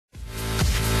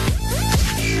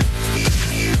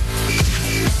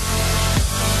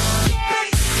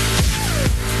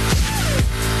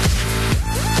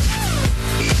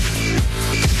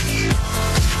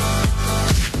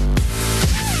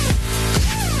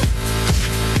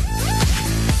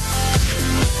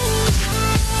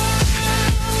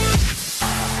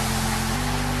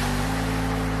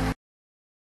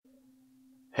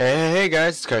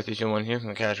guys, it's Carthusian1 here from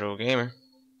the Casual Gamer.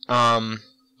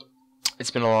 It's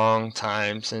been a long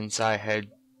time since I had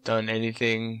done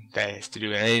anything that has to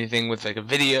do anything with like a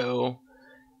video.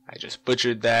 I just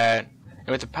butchered that, and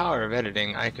with the power of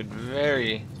editing, I could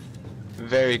very,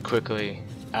 very quickly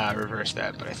reverse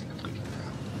that. But I think I'm good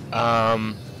for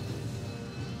now.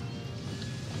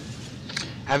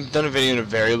 I haven't done a video in a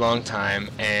very long time,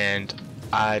 and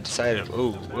I decided,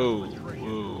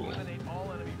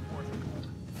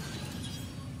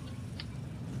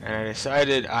 and I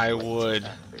decided I would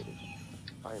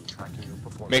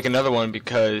make another one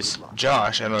because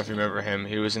Josh, I don't know if you remember him,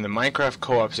 he was in the Minecraft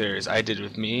co-op series I did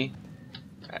with me,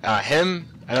 him,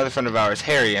 another friend of ours,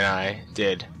 Harry, and I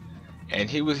did, and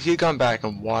he'd gone back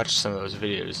and watched some of those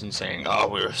videos and saying, oh,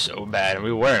 we were so bad, and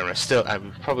we weren't. We're still, I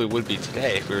probably would be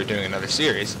today if we were doing another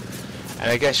series, and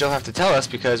I guess you'll have to tell us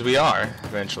because we are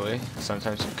eventually.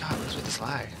 Sometimes, God, what's with this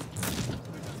lag?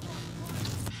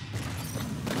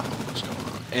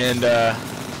 And and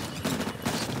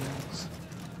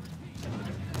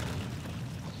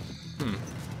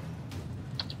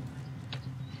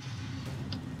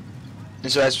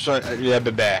so that's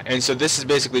and so this is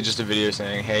basically just a video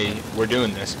saying, hey, we're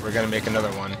doing this. We're gonna make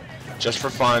another one, just for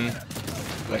fun.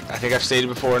 Like I think I've stated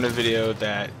before in a video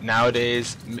that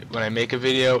nowadays when I make a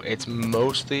video, it's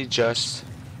mostly just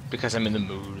because I'm in the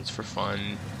mood. It's for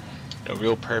fun. No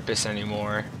real purpose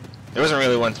anymore. There wasn't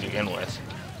really one to begin with.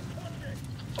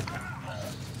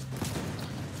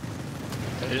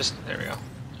 There we go.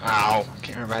 Ow! I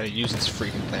can't remember how to use this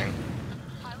freaking thing.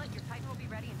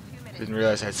 Didn't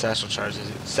realize I had satchel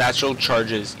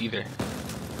charges either.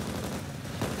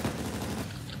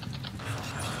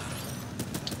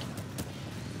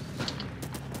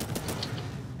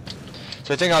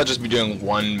 So I think I'll just be doing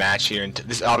one match here. And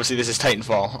this obviously this is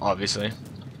TitanFall. Obviously,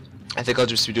 I think I'll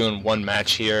just be doing one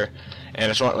match here. And I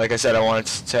just want, like I said, I wanted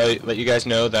to let you guys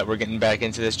know that we're getting back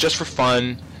into this just for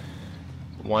fun.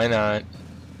 Why not?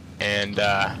 And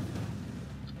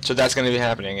so that's going to be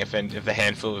happening if the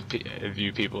handful of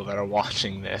you people that are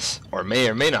watching this, or may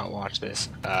not watch this,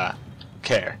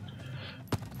 care.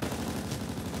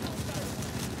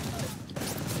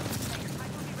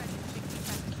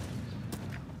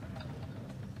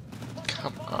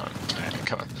 Come on, man,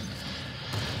 come on.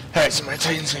 Alright, so my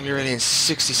Titan's going to be ready in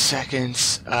 60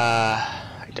 seconds.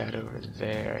 I died over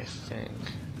there, I think.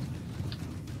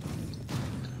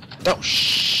 Oh,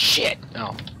 shit!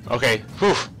 Oh, okay.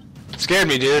 Whew. Scared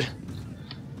me, dude.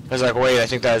 I was like, wait, I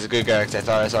think that was a good guy because I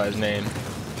thought I saw his name.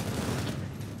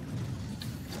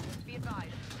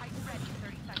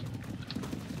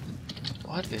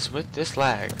 What is with this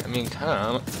lag? I mean,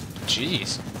 kind of.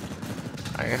 Jeez.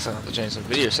 I guess I'll have to change some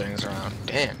video settings around.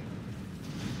 Damn.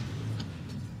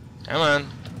 Come on.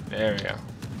 There we go.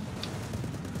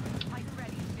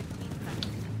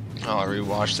 I'll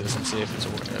rewatch this and see if it's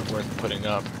worth putting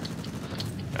up.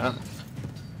 I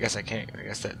guess I can't. I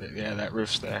guess that, yeah, that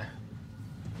roof's there.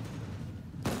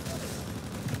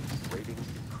 Rating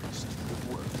increased.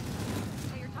 Good work.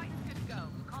 Hey, your Titan's good to go.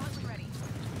 Call it when ready.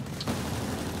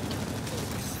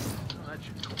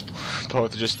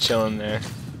 Both just chilling there.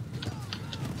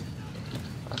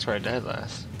 That's where I died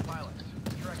last. Pilot,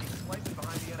 you're tracking slightly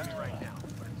behind the enemy right now,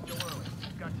 but it's still early.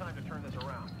 You've got time to turn this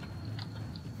around.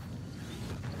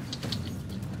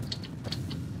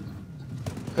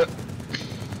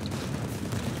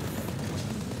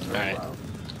 Alright.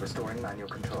 Restoring manual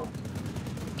control.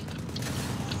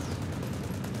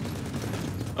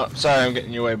 Oh, sorry, I'm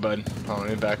getting in your way, bud. Hold on,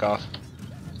 let me back off.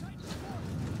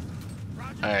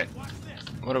 Alright.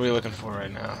 What are we looking for right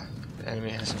now? The enemy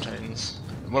has some Titans.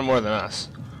 One more than us.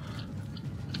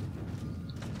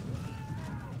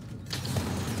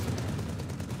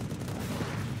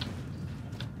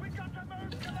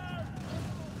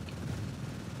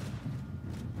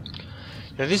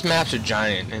 Now these maps are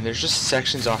giant, and there's just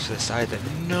sections off to the side that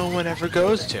no one ever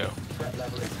goes to. Threat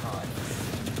level is high.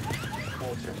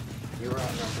 Caution, you are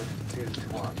outnumbered 2 to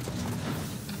 1.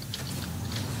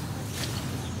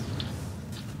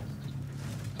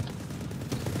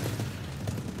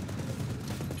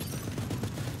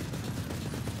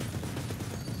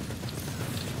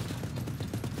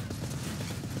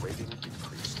 Rating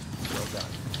increased. Well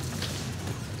done.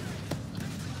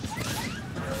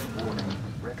 Warning,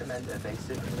 recommend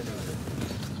evasive maneuver.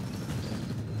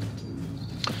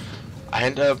 I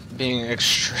end up being I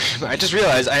just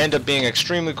realized I end up being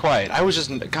extremely quiet. I was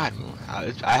just, God,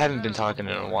 I haven't been talking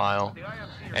in a while,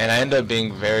 and I end up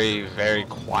being very, very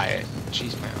quiet.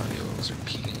 Jeez, my audio levels are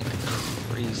peaking like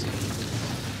crazy.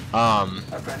 A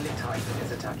friendly Titan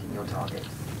is attacking your target.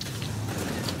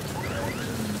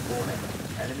 Warning,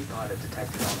 enemy pilot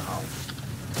detected on hull.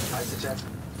 I suggest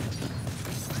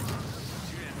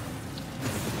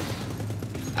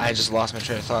I just lost my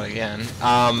train of thought again.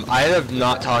 I end up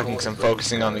not talking because I'm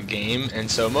focusing on the game, and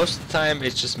so most of the time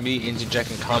it's just me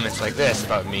interjecting comments like this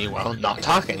about me while not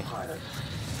talking.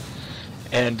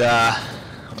 And,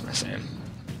 what am I saying?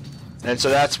 And so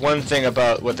that's one thing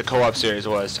about what the co-op series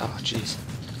was. Oh, jeez.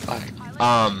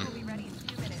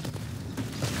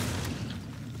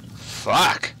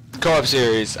 Fuck. Co-op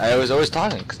series. I was always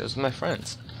talking because it was with my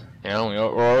friends. You know,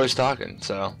 we're always talking,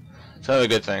 so it's another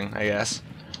good thing, I guess.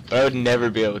 But I would never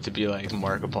be able to be like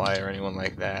Markiplier or anyone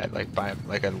like that, like by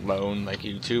like a lone like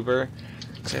YouTuber.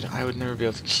 Cause I would never be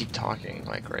able to keep talking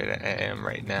like I am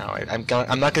right now. I'm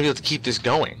not gonna be able to keep this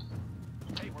going.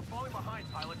 Hey, we're falling behind,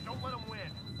 pilot. Don't let them win.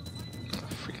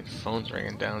 Freaking phone's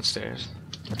ringing downstairs.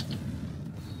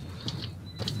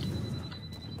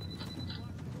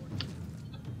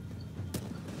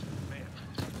 Man,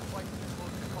 flight's too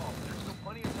close to call. There's still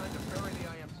plenty of time to bury the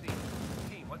IMC.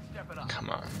 Team, let's step it up. Come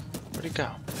on. Where'd he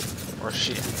go? Or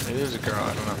she? Maybe it was a girl,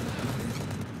 I don't know.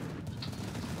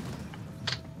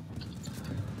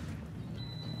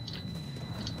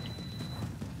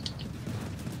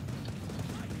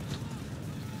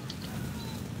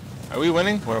 Are we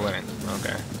winning? We're winning.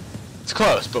 Okay. It's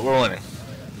close, but we're winning.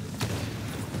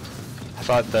 I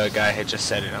thought the guy had just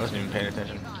said it. I wasn't even paying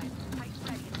attention.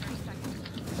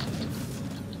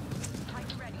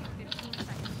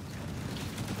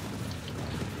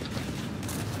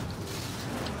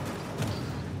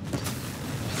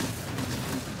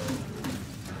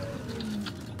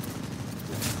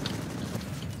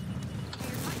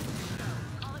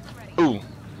 Ooh.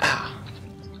 Ah.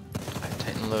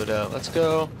 Titan loadout. Let's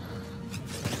go.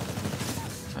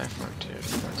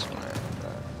 5.2. That's fine.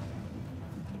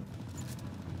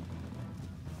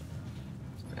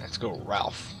 Let's go,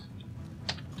 Ralph.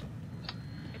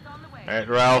 Alright,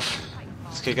 Ralph.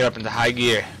 Let's kick it up into high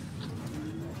gear.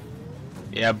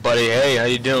 Yeah, buddy. Hey, how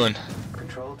you doing?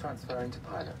 Control transferring to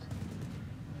pilot.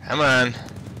 Come on.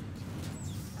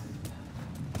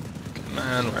 Come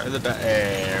on, where are the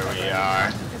there we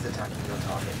are. Is attacking your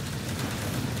target.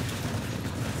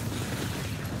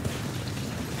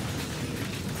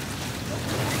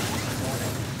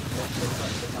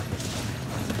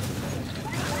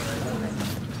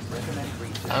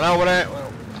 I don't know what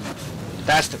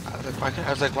that's the. I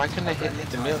was like, why couldn't I hit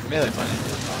the melee button?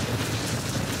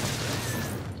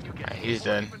 Yeah, he's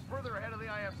dead. Even further ahead of the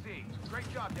IMC.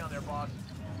 Great job down there, boss.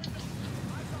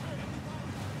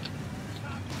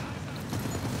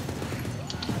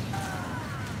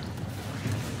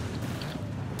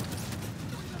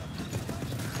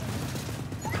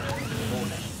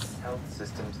 Health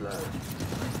systems low.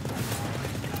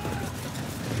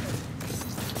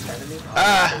 Enemy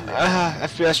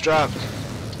FPS drop.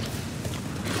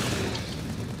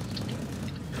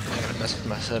 I gotta mess with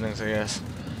my settings, I guess.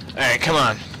 Alright, come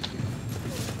on.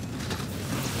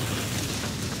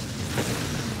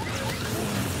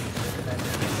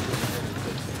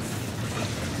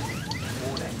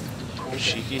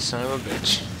 Cheeky son of a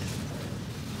bitch.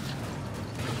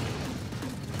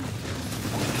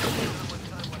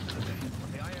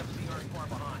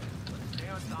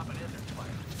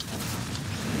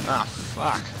 Ah,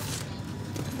 fuck.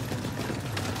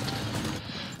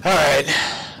 Alright.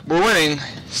 We're winning.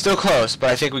 Still close, but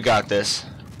I think we got this.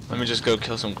 Let me just go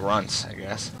kill some grunts, I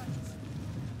guess.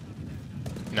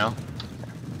 No?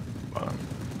 Well.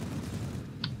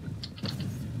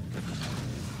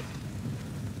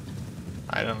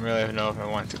 I don't really know if I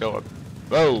want to go up.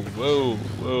 Whoa, whoa,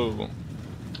 whoa.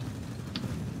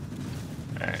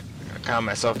 Alright, I'm gonna calm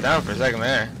myself down for a second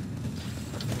there.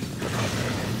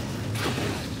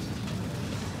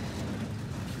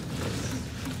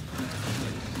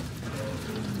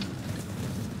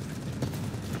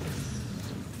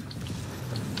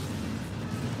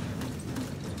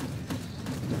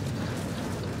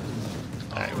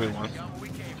 Alright, we won.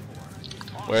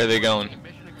 Where are they going?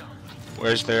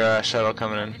 Where's their shuttle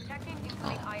coming in?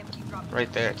 Oh,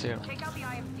 right there too.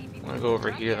 I'm gonna go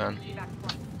over here then.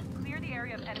 Clear the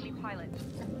area of enemy pilots.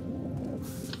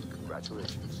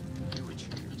 Congratulations. You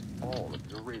achieved all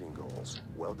of your rating goals.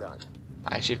 Well done.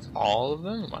 I achieved all of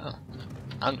them? Wow.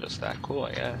 I'm just that cool,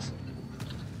 I guess.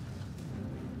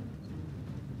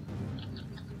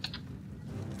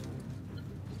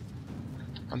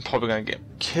 I'm probably gonna get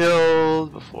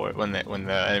killed before when the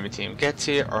enemy team gets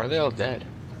here. Or are they all dead?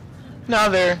 No,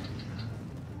 there's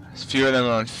a few of them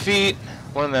on feet.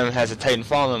 One of them has a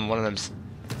TitanFall and one of them's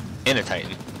in a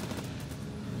Titan.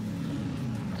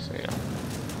 So yeah.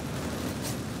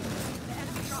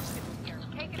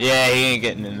 Yeah, he ain't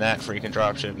getting in that freaking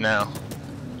dropship now.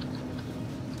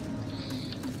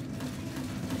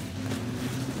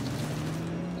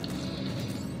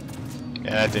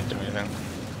 Yeah, that didn't do anything.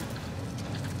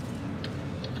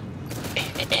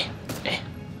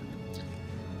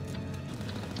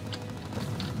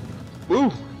 Woo!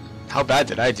 How bad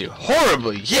did I do?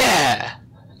 Horribly! Yeah!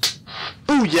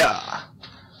 Booyah!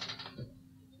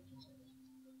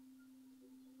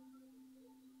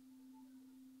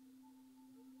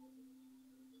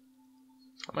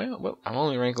 Well, I'm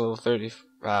only rank level 30.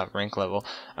 Rank level.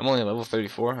 I'm only level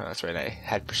 34. Oh, that's right. I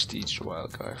had prestige a while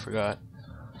ago. I forgot.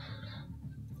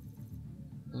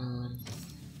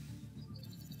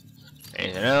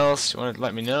 Anything else? You want to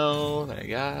let me know that I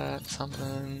got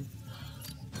something?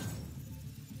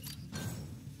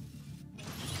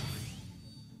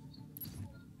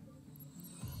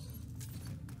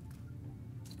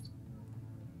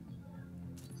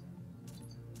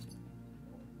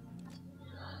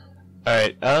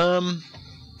 Alright,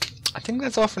 I think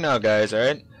that's all for now, guys,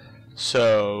 alright?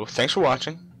 So, thanks for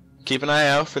watching. Keep an eye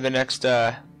out for the next,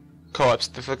 for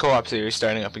the co-op series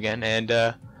starting up again, and,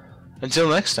 until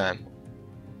next time,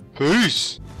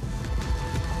 peace!